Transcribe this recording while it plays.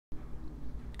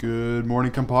Good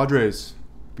morning, compadres.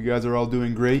 Hope you guys are all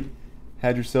doing great.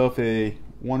 Had yourself a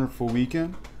wonderful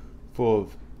weekend full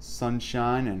of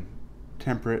sunshine and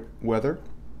temperate weather.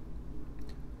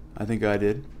 I think I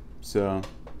did, so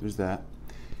there's that.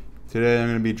 Today I'm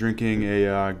going to be drinking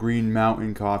a Green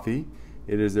Mountain coffee.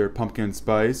 It is their pumpkin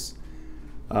spice.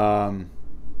 And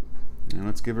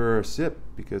let's give her a sip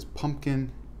because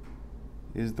pumpkin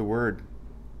is the word.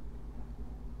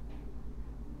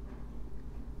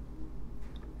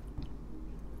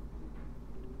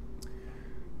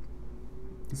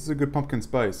 This is a good pumpkin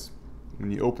spice. When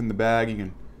you open the bag, you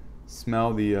can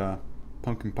smell the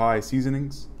pumpkin pie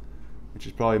seasonings, which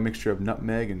is probably a mixture of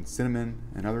nutmeg and cinnamon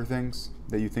and other things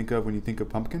that you think of when you think of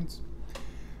pumpkins.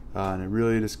 And it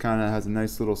really just kind of has a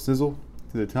nice little sizzle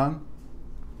to the tongue,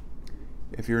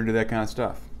 if you're into that kind of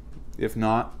stuff. If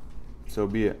not, so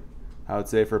be it. I would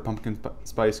say for a pumpkin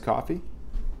spice coffee,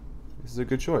 this is a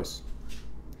good choice.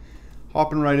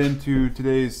 Hopping right into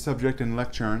today's subject and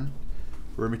lecture.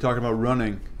 We're going to be talking about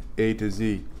running A to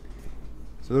Z.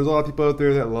 So there's a lot of people out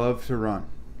there that love to run.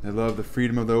 They love the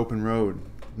freedom of the open road,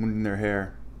 wind in their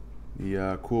hair,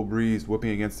 the cool breeze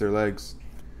whipping against their legs.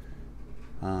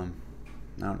 I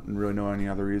don't really know any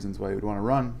other reasons why you would want to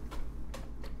run,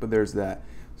 but there's that.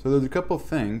 So there's a couple of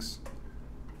things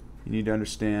you need to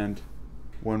understand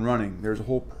when running. There's a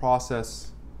whole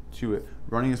process to it.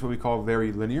 Running is what we call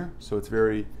very linear, so it's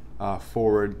very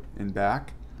forward and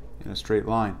back in a straight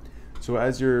line. So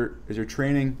as you're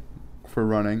training for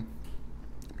running,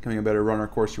 becoming a better runner,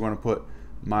 of course you want to put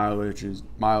mileage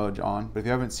on. But if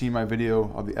you haven't seen my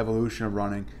video of the evolution of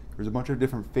running, there's a bunch of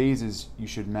different phases you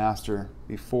should master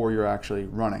before you're actually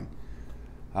running.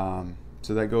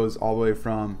 So that goes all the way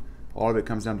from, a lot of it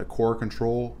comes down to core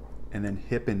control and then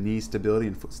hip and knee stability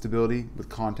and foot stability with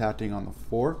contacting on the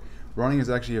floor. Running is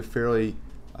actually a fairly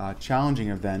challenging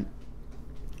event,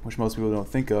 which most people don't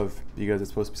think of because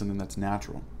it's supposed to be something that's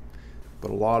natural. But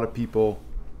a lot of people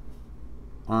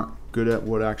aren't good at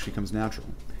what actually comes natural.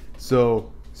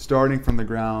 So starting from the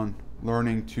ground,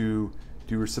 learning to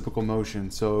do reciprocal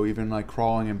motion, so even like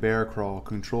crawling and bear crawl,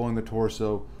 controlling the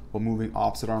torso while moving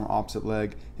opposite arm, opposite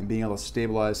leg, and being able to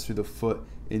stabilize through the foot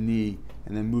and knee,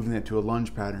 and then moving it to a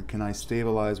lunge pattern. Can I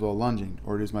stabilize while lunging,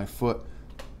 or is my foot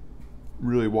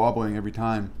really wobbling every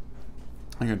time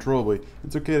uncontrollably?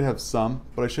 It's okay to have some,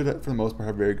 but I should, for the most part,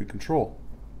 have very good control.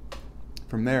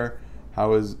 From there,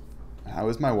 how is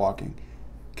my walking?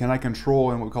 Can I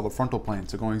control in what we call the frontal plane,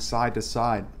 so going side to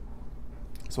side?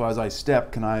 So as I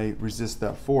step, can I resist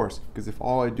that force? Because if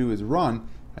all I do is run,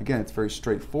 again, it's very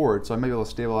straightforward, so I may be able to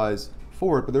stabilize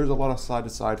forward, but there's a lot of side to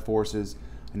side forces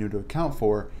I need to account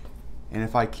for. And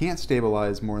if I can't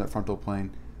stabilize more in that frontal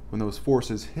plane, when those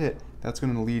forces hit, that's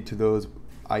going to lead to those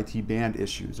IT band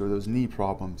issues or those knee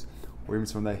problems, or even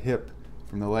some of that hip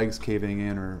from the legs caving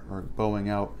in or bowing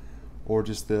out, or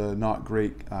just the not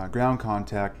great ground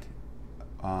contact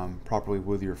properly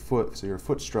with your foot, so your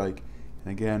foot strike,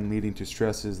 and again leading to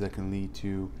stresses that can lead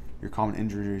to your common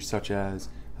injuries such as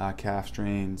calf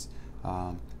strains,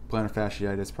 plantar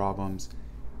fasciitis problems,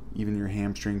 even your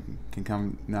hamstring can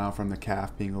come now from the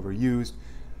calf being overused,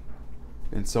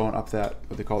 and so on up that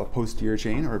what they call a posterior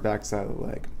chain or back side of the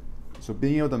leg. So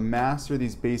being able to master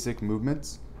these basic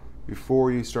movements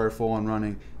before you start full on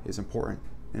running is important.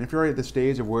 And if you're already at the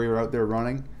stage of where you're out there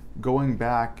running, going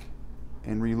back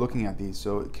and re-looking at these.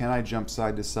 So can I jump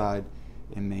side to side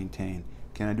and maintain?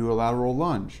 Can I do a lateral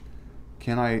lunge?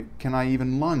 Can I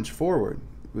even lunge forward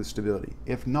with stability?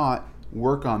 If not,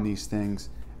 work on these things,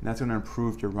 and that's going to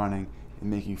improve your running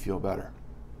and make you feel better.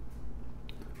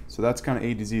 So that's kind of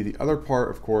A to Z. The other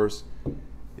part, of course,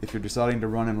 if you're deciding to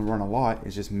run and run a lot,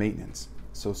 is just maintenance.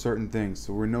 So certain things.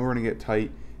 So we know we're going to get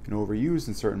tight and overused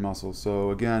in certain muscles.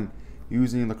 So again,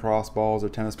 using lacrosse balls or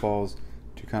tennis balls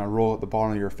to kind of roll at the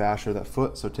bottom of your fascia of that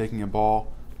foot. So taking a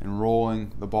ball and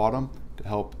rolling the bottom to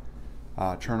help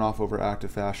turn off overactive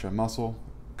fascia muscle,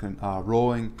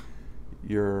 rolling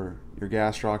your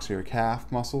gastrocs or your calf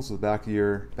muscles, so the back of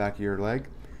your leg,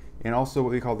 and also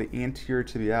what we call the anterior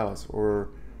tibialis, or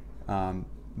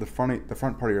the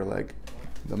front part of your leg,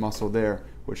 the muscle there,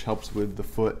 which helps with the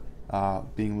foot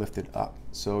being lifted up.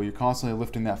 So you're constantly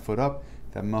lifting that foot up,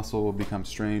 that muscle will become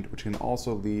strained, which can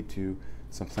also lead to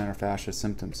some plantar fascia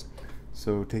symptoms.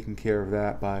 So taking care of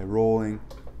that by rolling,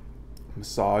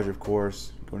 massage, of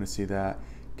course, going to see that,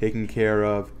 taking care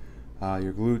of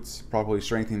your glutes, properly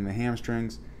strengthening the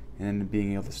hamstrings, and then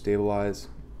being able to stabilize.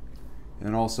 And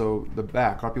then also the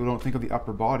back. A lot of people don't think of the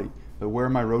upper body, but where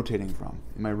am I rotating from?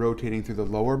 Am I rotating through the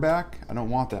lower back? I don't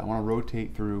want that. I want to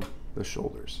rotate through the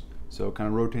shoulders. So kind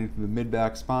of rotating through the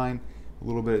mid-back spine, a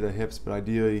little bit of the hips, but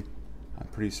ideally I'm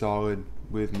pretty solid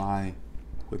with my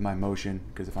with my motion,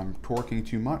 because if I'm torquing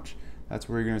too much, that's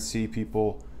where you're going to see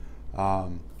people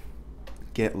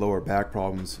get lower back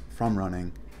problems from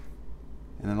running.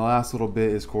 And then the last little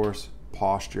bit is, of course,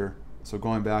 posture. So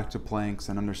going back to planks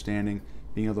and understanding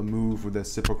being able to move with the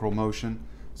reciprocal motion,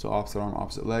 so opposite arm,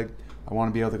 opposite leg, I want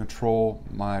to be able to control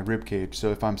my rib cage.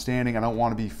 So if I'm standing, I don't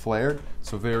want to be flared.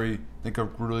 So think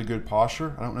of really good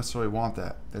posture. I don't necessarily want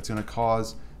that. That's going to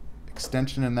cause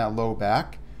extension in that low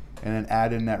back, and then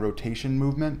add in that rotation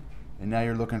movement, and now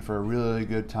you're looking for a really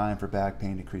good time for back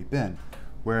pain to creep in.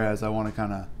 Whereas I want to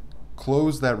kind of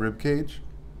close that rib cage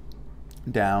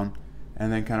down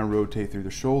and then kind of rotate through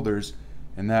the shoulders.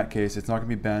 In that case, it's not going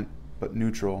to be bent, but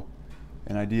neutral,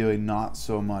 and ideally not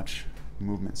so much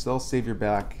movement. So that'll save your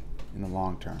back in the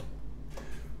long term.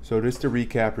 So just to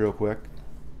recap real quick,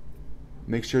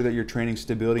 make sure that you're training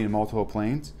stability in multiple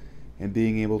planes and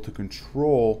being able to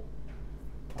control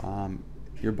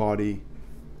your body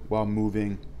while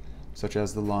moving, such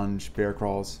as the lunge, bear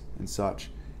crawls, and such.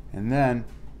 And then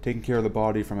taking care of the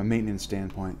body from a maintenance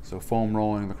standpoint. So foam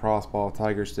rolling, the crossball,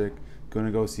 tiger stick, going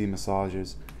to go see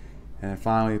massages. And then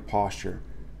finally, posture.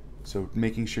 So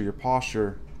making sure your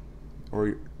posture,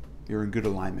 or you're in good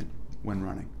alignment when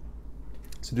running.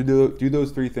 So do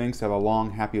those three things to have a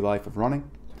long, happy life of running.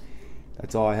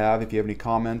 That's all I have. If you have any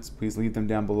comments, please leave them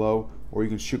down below, or you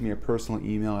can shoot me a personal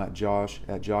email at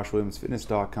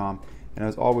josh@joshwilliamsfitness.com. And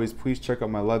as always, please check out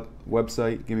my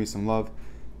website, give me some love,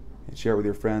 and share it with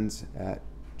your friends at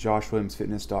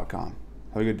joshwilliamsfitness.com.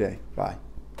 Have a good day. Bye.